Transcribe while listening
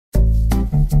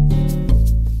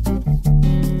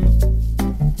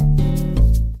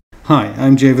Hi,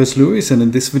 I'm Javis Lewis, and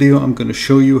in this video I'm going to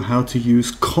show you how to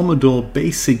use Commodore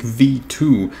Basic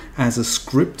V2 as a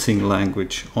scripting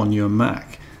language on your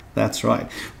Mac. That's right.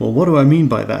 Well, what do I mean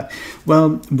by that?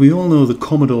 Well, we all know the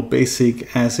Commodore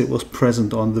Basic as it was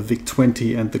present on the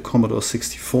VIC-20 and the Commodore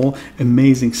 64.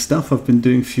 Amazing stuff. I've been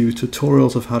doing a few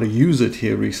tutorials of how to use it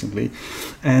here recently.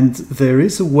 And there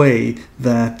is a way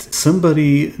that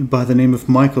somebody by the name of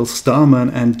Michael Starman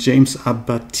and James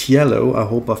Abatiello, I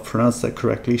hope I've pronounced that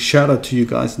correctly, shout out to you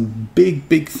guys and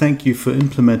big thank you for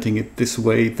implementing it this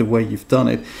way, the way you've done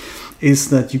it,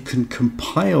 is that you can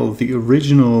compile the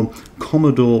original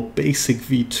Commodore Basic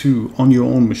V2 on your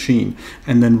own machine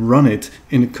and then run it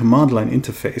in a command line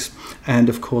interface, and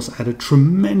of course at a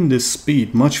tremendous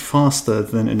speed, much faster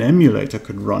than an emulator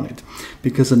could run it,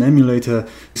 because an emulator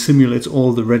simulates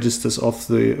all the registers of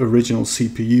the original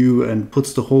CPU and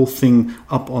puts the whole thing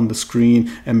up on the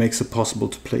screen and makes it possible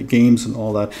to play games and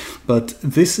all that. But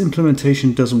this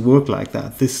implementation doesn't work like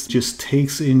that. This just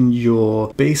takes in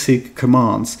your basic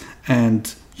commands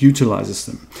and utilizes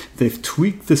them. They've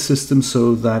tweaked the system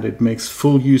so that it makes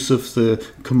full use of the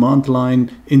command line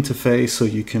interface, so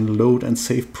you can load and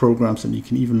save programs and you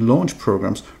can even launch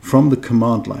programs from the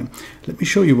command line. Let me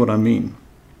show you what I mean.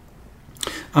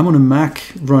 I'm on a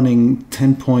Mac running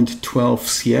 10.12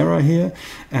 Sierra here,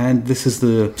 and this is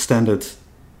the standard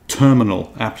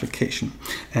terminal application,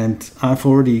 and I've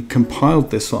already compiled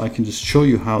this so I can just show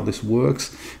you how this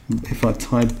works. If I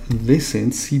type this in,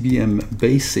 CBM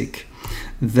Basic,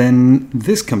 then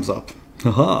this comes up.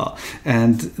 Aha!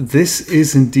 And this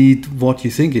is indeed what you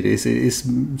think it is. It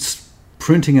is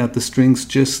printing out the strings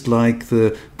just like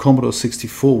the Commodore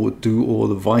 64 would do or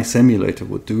the Vice emulator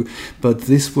would do, but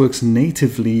this works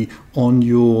natively on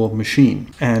your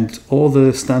machine. And all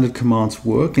the standard commands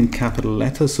work in capital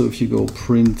letters, so if you go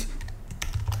print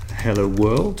hello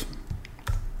world,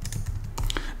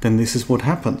 then this is what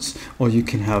happens. Or you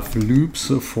can have loops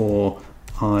for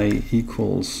I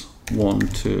equals 1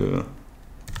 to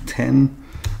 10,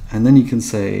 and then you can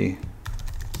say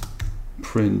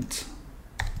print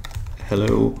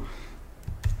hello,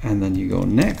 and then you go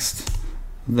next.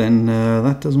 Then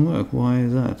that doesn't work. Why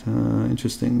is that?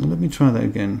 Interesting. Let me try that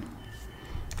again.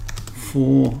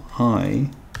 For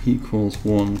I equals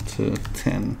 1 to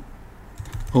 10.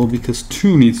 Oh, because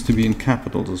 2 needs to be in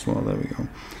capitals as well. There we go.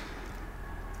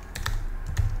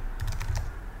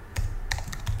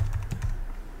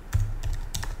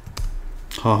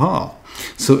 Haha.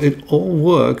 So it all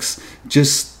works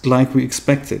just like we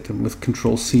expected, and with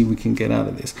Control C we can get out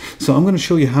of this. So I'm going to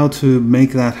show you how to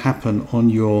make that happen on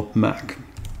your Mac.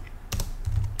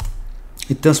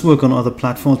 It does work on other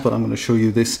platforms, but I'm going to show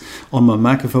you this on my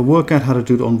Mac. If I work out how to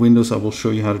do it on Windows, I will show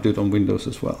you how to do it on Windows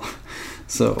as well.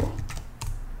 So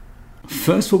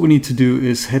first, what we need to do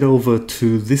is head over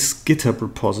to this GitHub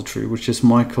repository, which is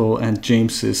Michael and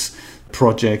James's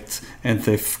project, and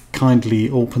they've kindly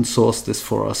open sourced this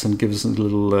for us and give us a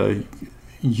little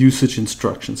usage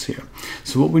instructions here.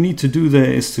 So what we need to do there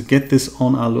is to get this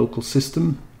on our local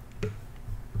system.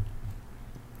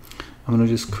 I'm going to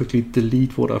just quickly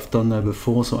delete what I've done there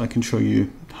before so I can show you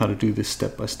how to do this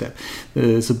step by step.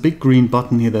 There's a big green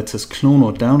button here that says clone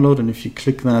or download, and if you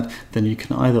click that, then you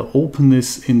can either open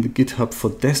this in the GitHub for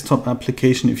desktop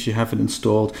application if you have it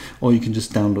installed, or you can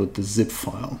just download the zip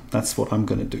file. That's what I'm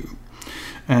going to do.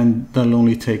 And that'll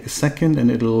only take a second, and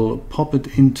it'll pop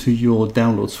it into your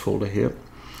downloads folder here.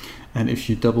 And if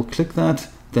you double click that,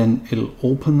 then it'll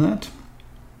open that,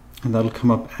 and that'll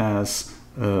come up as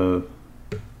a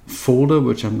folder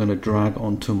which I'm going to drag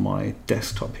onto my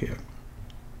desktop here.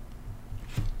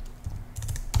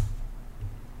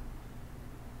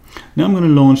 Now I'm going to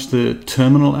launch the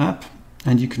terminal app,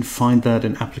 and you can find that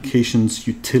in Applications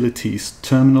Utilities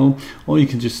Terminal, or you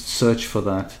can just search for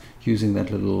that using that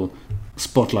little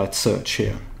spotlight search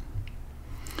here.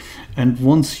 And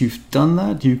once you've done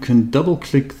that, you can double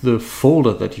click the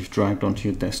folder that you've dragged onto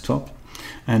your desktop.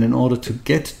 And in order to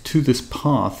get to this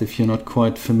path, if you're not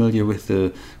quite familiar with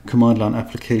the command line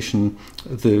application,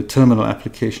 the terminal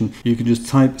application, you can just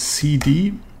type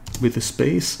CD with a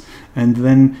space, and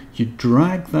then you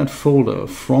drag that folder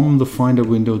from the Finder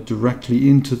window directly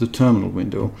into the terminal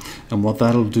window. And what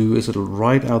that'll do is it'll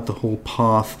write out the whole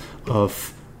path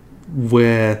of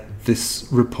where this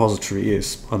repository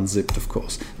is, unzipped of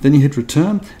course. Then you hit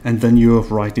return, and then you're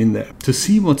right in there. To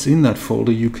see what's in that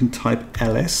folder, you can type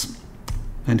ls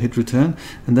and hit return,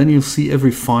 and then you'll see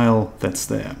every file that's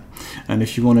there. And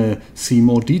if you want to see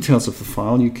more details of the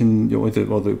file, you can, or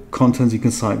the contents, you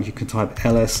can type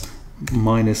ls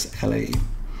 -la,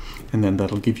 and then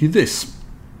that'll give you this.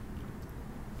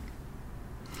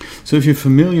 So if you're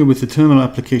familiar with the terminal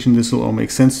application, this will all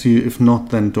make sense to you. If not,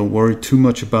 then don't worry too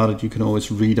much about it. You can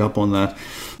always read up on that.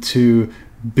 To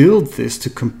build this, to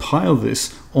compile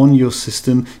this on your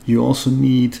system, you also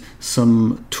need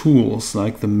some tools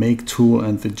like the make tool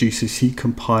and the GCC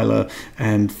compiler,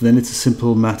 and then it's a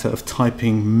simple matter of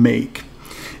typing make.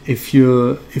 If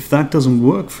that doesn't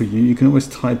work for you, you can always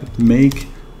type make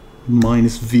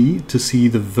 -v to see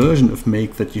the version of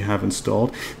make that you have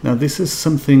installed. Now this is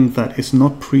something that is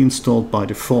not pre-installed by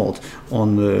default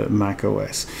on the Mac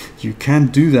OS. You can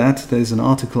do that. There's an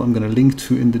article I'm going to link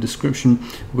to in the description,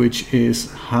 which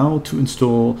is how to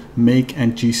install make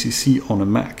and GCC on a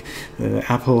Mac.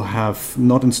 Apple have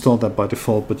not installed that by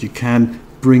default, but you can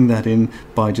bring that in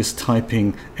by just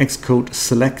typing Xcode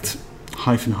select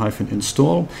 --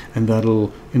 install, and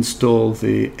that'll install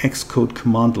the Xcode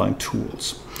command line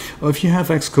tools. Or if you have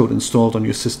Xcode installed on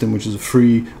your system, which is a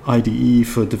free IDE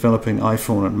for developing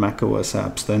iPhone and macOS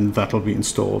apps, then that'll be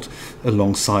installed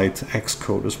alongside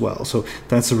Xcode as well. So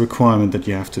that's a requirement that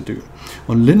you have to do.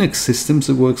 On Linux systems,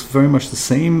 it works very much the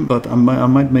same, but I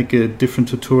might make a different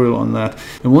tutorial on that.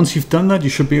 And once you've done that, you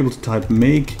should be able to type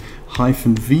make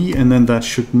 -v, and then that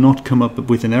should not come up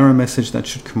with an error message. That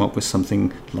should come up with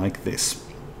something like this.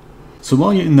 So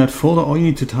while you're in that folder, all you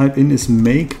need to type in is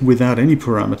make without any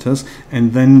parameters,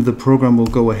 and then the program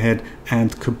will go ahead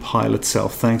and compile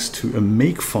itself thanks to a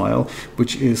make file,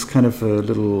 which is kind of a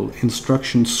little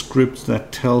instruction script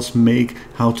that tells make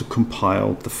how to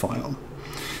compile the file.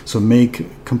 So make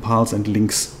compiles and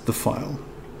links the file.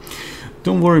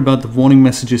 Don't worry about the warning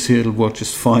messages here, it'll work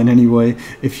just fine anyway.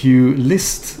 If you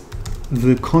list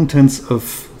the contents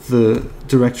of the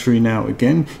directory now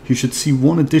again, you should see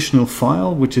one additional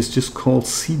file, which is just called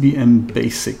CBM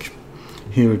Basic.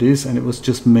 Here it is, and it was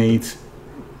just made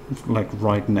like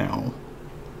right now.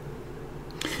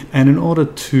 And in order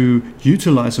to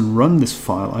utilize and run this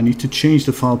file, I need to change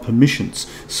the file permissions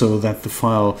so that the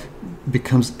file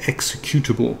becomes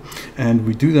executable. And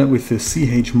we do that with the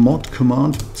chmod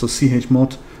command, so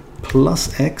chmod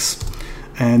 +x,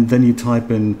 and then you type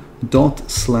in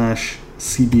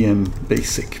 /cbm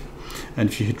basic. And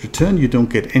if you hit return, you don't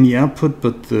get any output,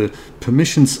 but the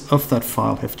permissions of that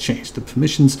file have changed. The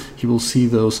permissions, you will see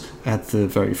those at the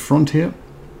very front here.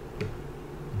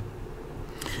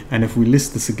 And if we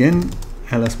list this again,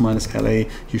 ls-la,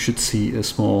 you should see a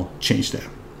small change there.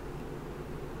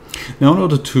 Now in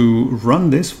order to run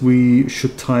this, we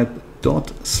should type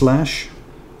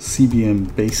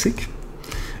 /cbm basic.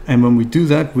 And when we do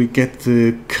that, we get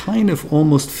the kind of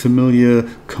almost familiar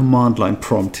command line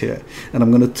prompt here. And I'm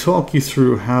going to talk you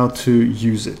through how to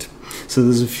use it. So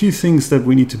there's a few things that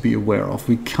we need to be aware of.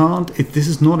 We can't, this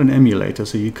is not an emulator,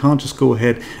 so you can't just go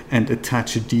ahead and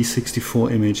attach a D64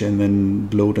 image and then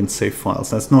load and save files.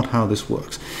 That's not how this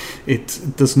works. It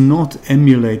does not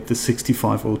emulate the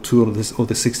 6502 or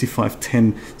the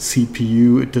 6510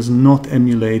 CPU. It does not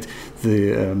emulate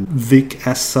the VIC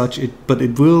as such, but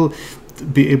it will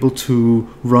be able to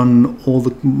run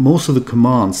most of the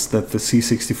commands that the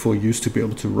C64 used to be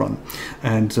able to run.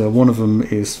 And one of them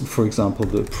is, for example,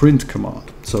 the print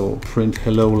command. So print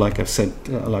hello, like I've said,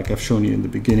 like I've shown you in the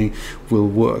beginning, will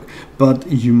work. But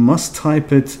you must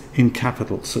type it in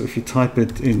capital. So if you type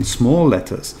it in small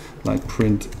letters, like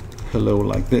print hello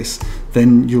like this,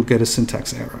 then you'll get a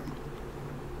syntax error.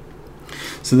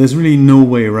 So there's really no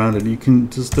way around it. You can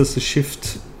does the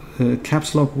shift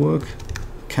caps lock work?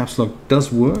 Caps lock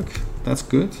does work, that's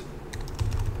good.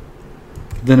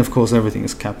 Then of course everything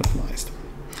is capitalized.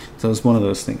 So it's one of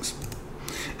those things.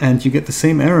 And you get the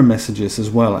same error messages as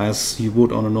well as you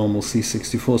would on a normal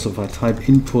C64. So if I type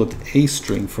input a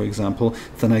string, for example,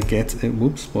 then I get,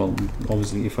 well,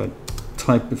 obviously if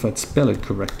I'd spell it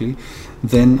correctly,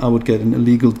 then I would get an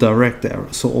illegal direct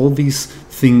error. So all these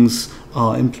things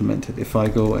are implemented. If I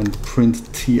go and print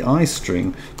TI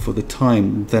string for the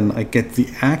time, then I get the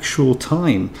actual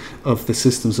time of the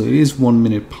system. So it is 1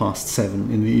 minute past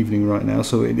 7 in the evening right now.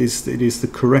 So it is the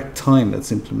correct time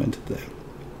that's implemented there.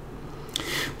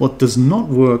 What does not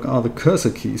work are the cursor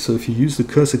keys. So if you use the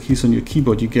cursor keys on your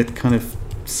keyboard, you get kind of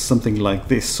something like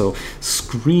this. So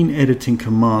screen editing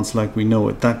commands like we know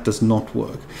it, that does not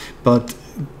work. But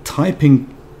typing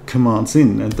commands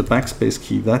in and the backspace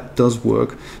key, that does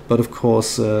work. But of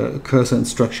course cursor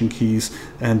instruction keys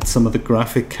and some of the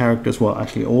graphic characters, well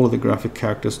actually all of the graphic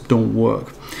characters don't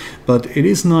work. But it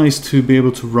is nice to be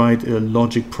able to write a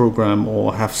logic program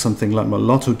or have something like my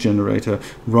Lotto generator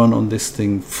run on this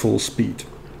thing full speed.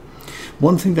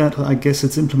 One thing that I guess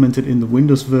it's implemented in the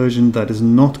Windows version that is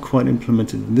not quite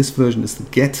implemented in this version is the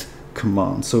get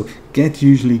command. So get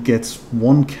usually gets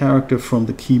one character from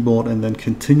the keyboard and then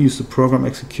continues the program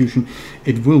execution.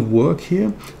 It will work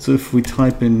here. So if we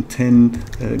type in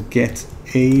 10 get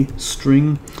a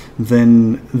string,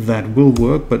 then that will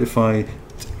work. But if I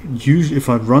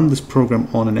run this program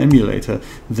on an emulator,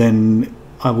 then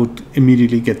I would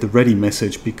immediately get the ready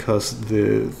message because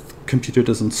the computer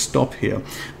doesn't stop here.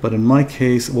 But in my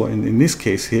case, or in this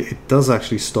case here, it does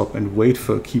actually stop and wait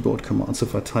for a keyboard command. So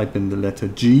if I type in the letter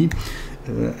G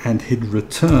and hit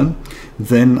return,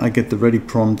 then I get the ready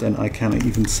prompt, and I can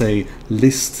even say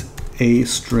list a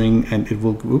string, and it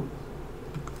will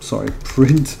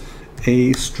print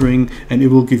a string, and it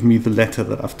will give me the letter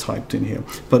that I've typed in here.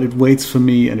 But it waits for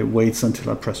me, and it waits until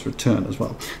I press return as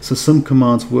well. So some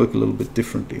commands work a little bit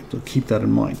differently, so keep that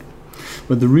in mind.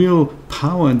 But the real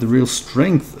power and the real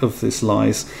strength of this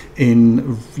lies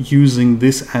in using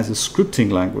this as a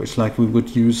scripting language, like we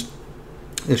would use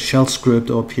a shell script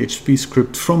or PHP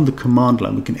script from the command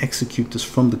line. We can execute this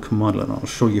from the command line. I'll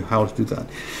show you how to do that.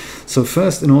 So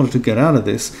first, in order to get out of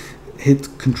this,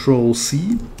 hit Control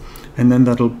C, and then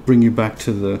that'll bring you back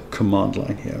to the command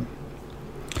line here.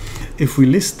 If we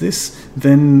list this,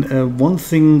 then one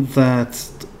thing that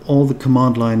all the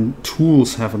command line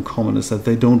tools have in common is that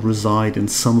they don't reside in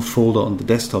some folder on the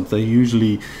desktop. They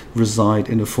usually reside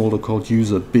in a folder called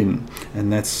user bin,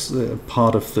 and that's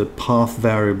part of the path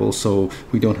variable, so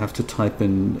we don't have to type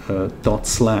in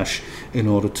 // in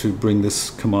order to bring this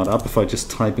command up. If I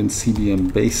just type in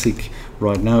cdm basic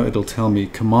right now, it'll tell me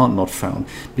command not found,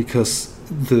 because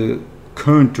the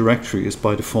current directory is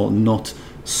by default not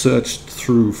searched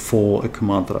through for a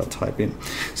command that I type in.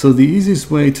 So the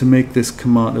easiest way to make this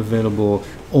command available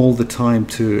all the time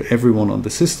to everyone on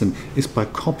the system is by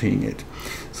copying it.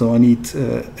 So I need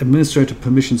administrator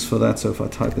permissions for that. So if I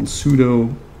type in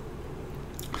sudo,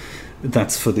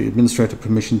 that's for the administrator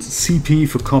permissions, cp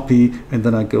for copy, and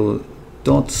then I go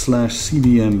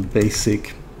 /cdm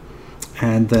basic,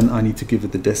 and then I need to give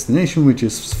it the destination, which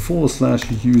is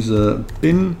 /user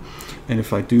bin. And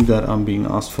if I do that, I'm being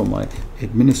asked for my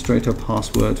administrator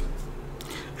password,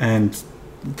 and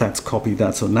that's copied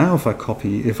that. So now if I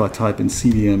type in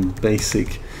cdm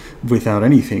basic without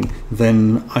anything,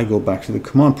 then I go back to the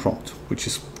command prompt, which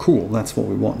is cool. That's what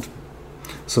we want.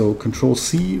 So Control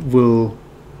C will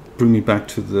bring me back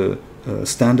to the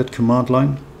standard command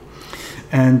line.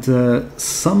 And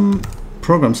some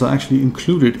programs are actually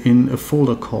included in a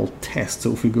folder called test.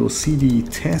 So if we go cd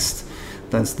test,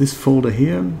 that's this folder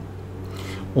here,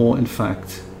 or in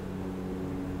fact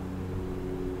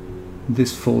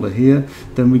this folder here,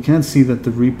 then we can see that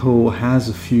the repo has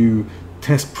a few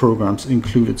test programs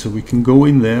included, so we can go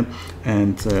in there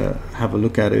and have a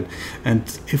look at it. And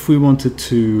if we wanted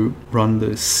to run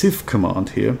the sif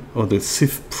command here, or the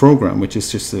sif program, which is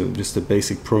just a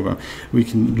basic program, we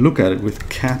can look at it with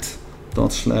cat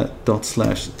 /sif.bas,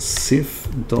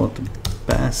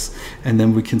 and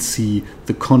then we can see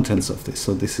the contents of this.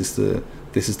 So this is the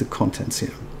contents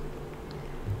here.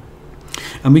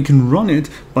 And we can run it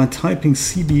by typing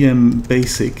cdm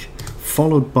basic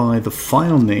followed by the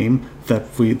file name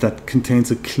that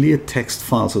contains a clear text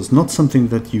file. So it's not something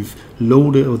that you've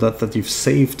loaded or that you've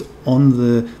saved on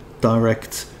the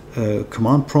direct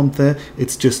command prompt there.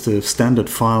 It's just a standard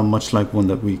file, much like one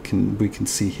that we can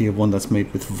see here, one that's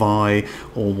made with Vi,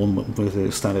 or one with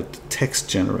a standard text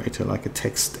generator like a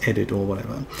text edit or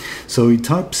whatever. So you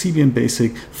type cdm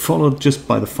basic followed just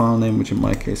by the file name, which in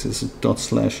my case is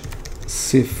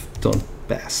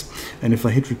 /sif.bas, and if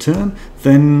I hit return,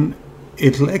 then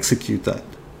it'll execute that,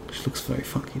 which looks very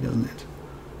funky, doesn't it?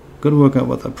 Got to work out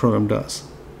what that program does.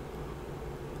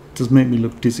 It does make me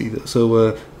look dizzy though,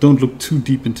 so don't look too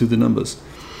deep into the numbers.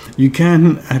 You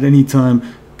can at any time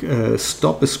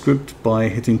stop a script by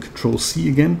hitting Control C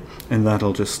again, and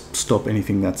that'll just stop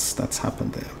anything that's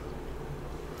happened there.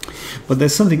 But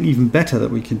there's something even better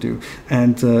that we can do,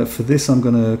 and for this I'm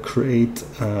going to create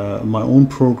my own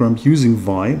program using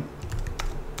Vi.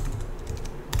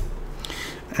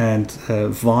 And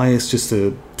Vi is just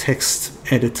a text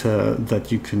editor that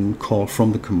you can call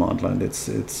from the command line. It's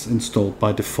installed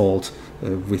by default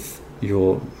with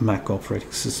your Mac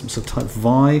operating system. So type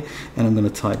Vi, and I'm going to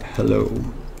type hello.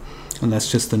 And that's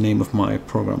just the name of my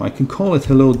program. I can call it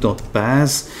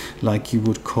hello.bas, like you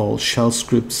would call shell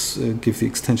scripts, give the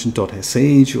extension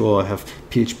 .sh, or have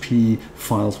PHP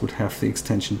files would have the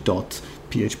extension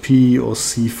 .php, or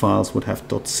C files would have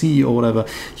 .c or whatever.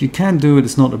 You can do it,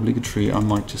 it's not obligatory. I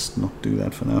might just not do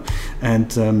that for now.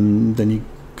 And then you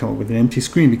come up with an empty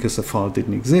screen because the file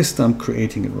didn't exist. I'm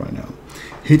creating it right now.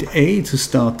 Hit A to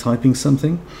start typing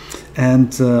something,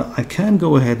 and I can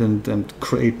go ahead and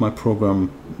create my program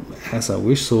as I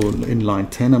wish. So in line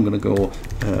 10, I'm going to go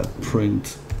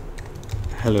print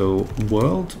hello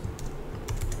world.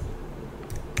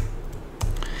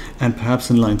 And perhaps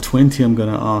in line 20, I'm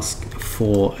going to ask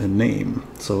for a name.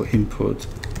 So input,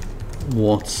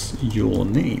 what's your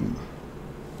name?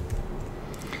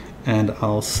 And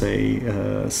I'll say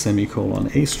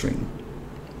semicolon a string.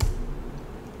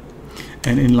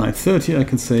 And in line 30, I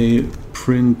can say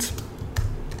print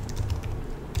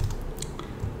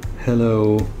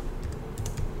hello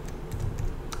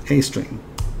a string.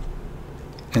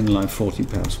 And in line 40,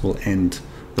 perhaps we'll end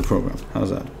the program.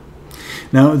 How's that?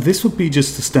 Now, this would be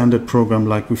just a standard program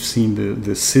like we've seen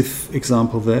the CIF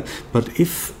example there. But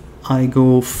if I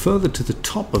go further to the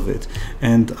top of it,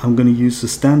 and I'm going to use the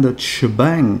standard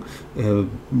shebang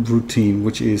routine,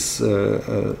 which is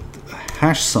a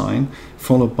hash sign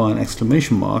followed by an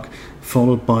exclamation mark,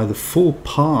 followed by the full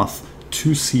path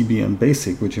to CBM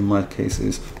Basic, which in my case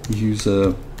is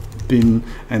user bin,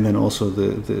 and then also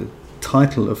the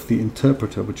title of the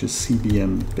interpreter, which is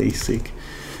CBM Basic.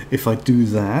 If I do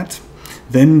that,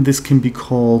 then this can be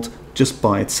called just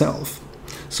by itself.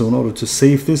 So in order to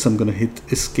save this, I'm going to hit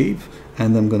escape,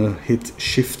 and I'm going to hit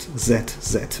Shift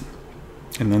ZZ.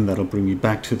 And then that'll bring me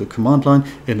back to the command line,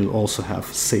 and it'll also have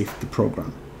saved the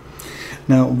program.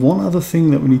 Now, one other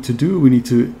thing that we need to do, we need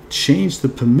to change the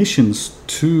permissions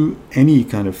to any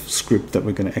kind of script that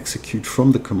we're going to execute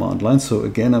from the command line. So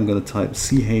again, I'm going to type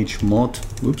chmod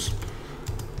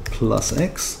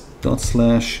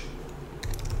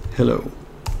 +x./hello.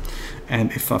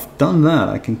 And if I've done that,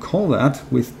 I can call that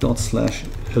with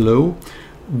 ./hello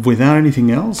without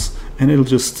anything else, and it'll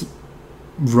just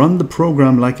run the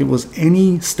program like it was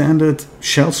any standard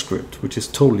shell script, which is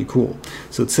totally cool.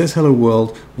 So it says hello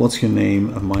world, what's your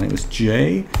name? My name is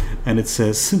Jay, and it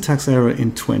says syntax error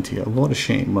in 20. What a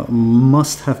shame. I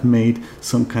must have made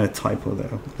some kind of typo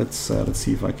there. Let's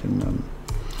see if I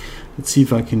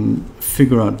can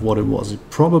figure out what it was. It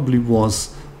probably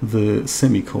was the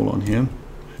semicolon here.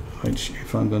 Which,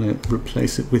 if I'm going to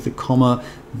replace it with a comma,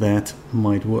 that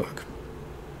might work.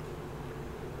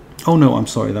 Oh no, I'm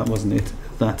sorry, that wasn't it.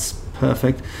 That's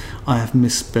perfect. I have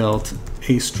misspelled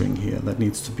a string here. That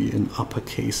needs to be an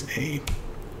uppercase A.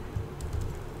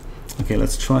 Okay,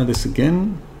 let's try this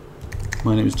again.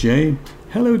 My name is Jay.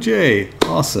 Hello Jay.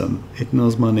 Awesome. It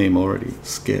knows my name already.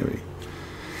 Scary.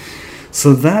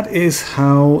 So that is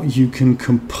how you can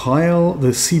compile the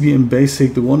CBM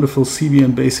Basic, the wonderful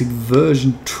CBM Basic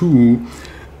version 2,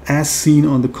 as seen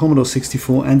on the Commodore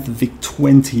 64 and the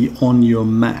VIC-20 on your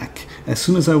Mac. As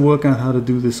soon as I work out how to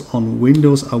do this on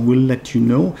Windows, I will let you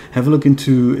know. Have a look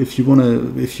into, if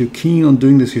you're keen on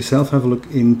doing this yourself, have a look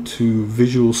into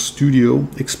Visual Studio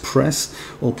Express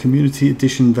or Community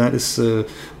Edition. That is a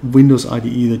Windows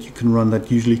IDE that you can run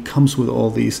that usually comes with all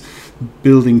these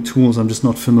building tools. I'm just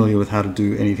not familiar with how to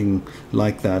do anything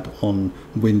like that on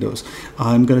Windows.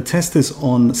 I'm going to test this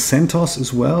on CentOS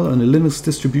as well, on a Linux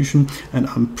distribution, and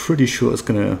I'm pretty sure it's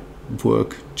going to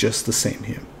work just the same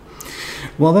here.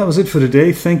 Well, that was it for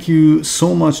today. Thank you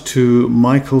so much to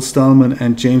Michael Stallman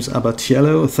and James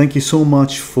Abatiello. Thank you so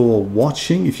much for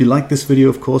watching. If you like this video,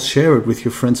 of course, share it with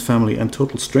your friends, family, and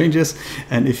total strangers.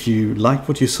 And if you liked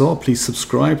what you saw, please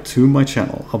subscribe to my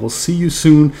channel. I will see you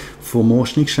soon for more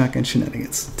Schnick Shack and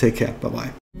shenanigans. Take care.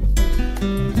 Bye-bye.